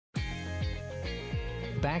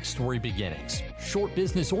Backstory Beginnings, short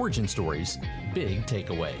business origin stories, big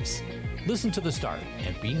takeaways. Listen to the start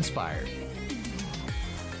and be inspired.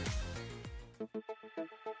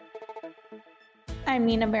 I'm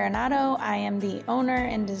Nina Baronato. I am the owner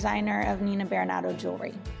and designer of Nina Baronato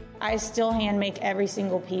Jewelry. I still hand make every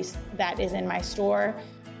single piece that is in my store.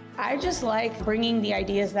 I just like bringing the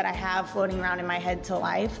ideas that I have floating around in my head to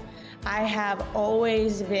life. I have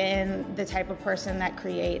always been the type of person that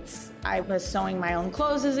creates. I was sewing my own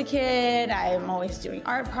clothes as a kid. I'm always doing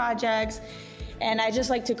art projects. And I just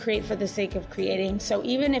like to create for the sake of creating. So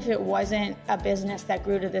even if it wasn't a business that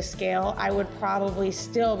grew to this scale, I would probably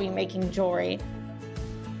still be making jewelry.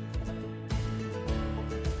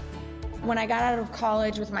 When I got out of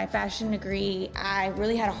college with my fashion degree, I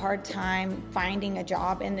really had a hard time finding a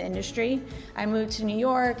job in the industry. I moved to New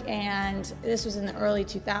York, and this was in the early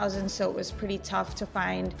 2000s, so it was pretty tough to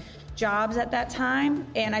find jobs at that time,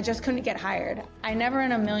 and I just couldn't get hired. I never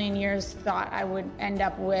in a million years thought I would end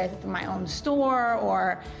up with my own store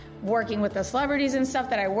or working with the celebrities and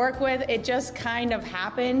stuff that I work with. It just kind of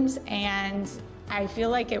happened, and I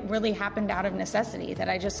feel like it really happened out of necessity, that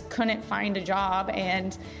I just couldn't find a job,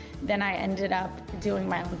 and then I ended up doing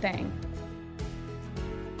my own thing.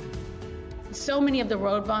 So many of the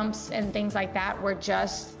road bumps and things like that were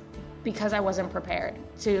just because I wasn't prepared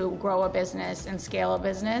to grow a business and scale a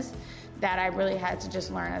business, that I really had to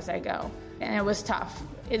just learn as I go. And it was tough.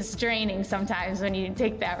 It's draining sometimes when you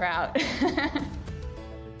take that route.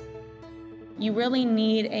 You really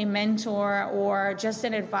need a mentor or just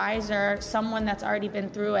an advisor, someone that's already been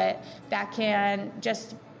through it, that can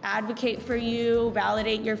just advocate for you,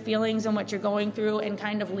 validate your feelings and what you're going through, and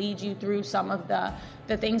kind of lead you through some of the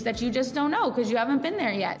things that you just don't know because you haven't been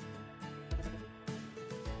there yet.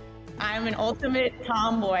 I'm an ultimate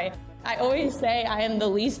tomboy. I always say I am the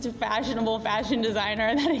least fashionable fashion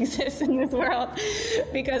designer that exists in this world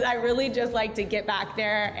because I really just like to get back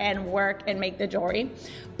there and work and make the jewelry.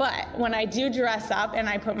 But when I do dress up and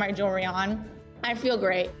I put my jewelry on, I feel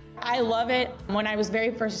great. I love it. When I was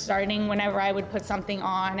very first starting, whenever I would put something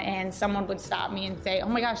on and someone would stop me and say, "Oh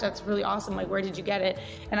my gosh, that's really awesome. Like, where did you get it?"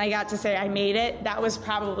 And I got to say I made it. That was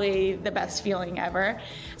probably the best feeling ever.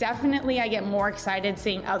 Definitely, I get more excited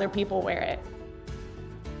seeing other people wear it.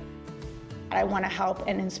 I want to help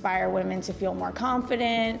and inspire women to feel more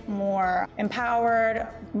confident, more empowered,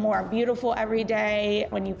 more beautiful every day.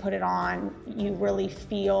 When you put it on, you really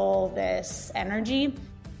feel this energy.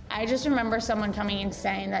 I just remember someone coming and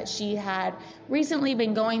saying that she had recently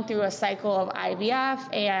been going through a cycle of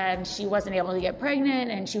IVF and she wasn't able to get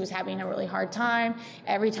pregnant and she was having a really hard time.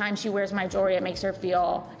 Every time she wears my jewelry, it makes her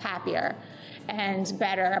feel happier and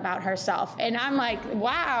better about herself. And I'm like,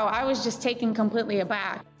 wow, I was just taken completely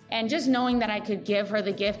aback. And just knowing that I could give her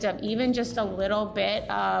the gift of even just a little bit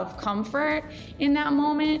of comfort in that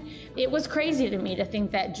moment, it was crazy to me to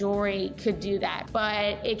think that jewelry could do that.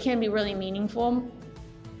 But it can be really meaningful.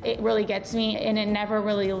 It really gets me, and it never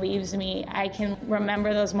really leaves me. I can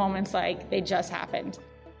remember those moments like they just happened.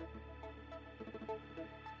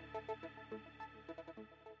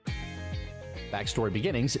 Backstory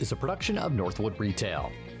Beginnings is a production of Northwood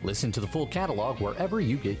Retail. Listen to the full catalog wherever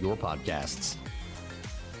you get your podcasts.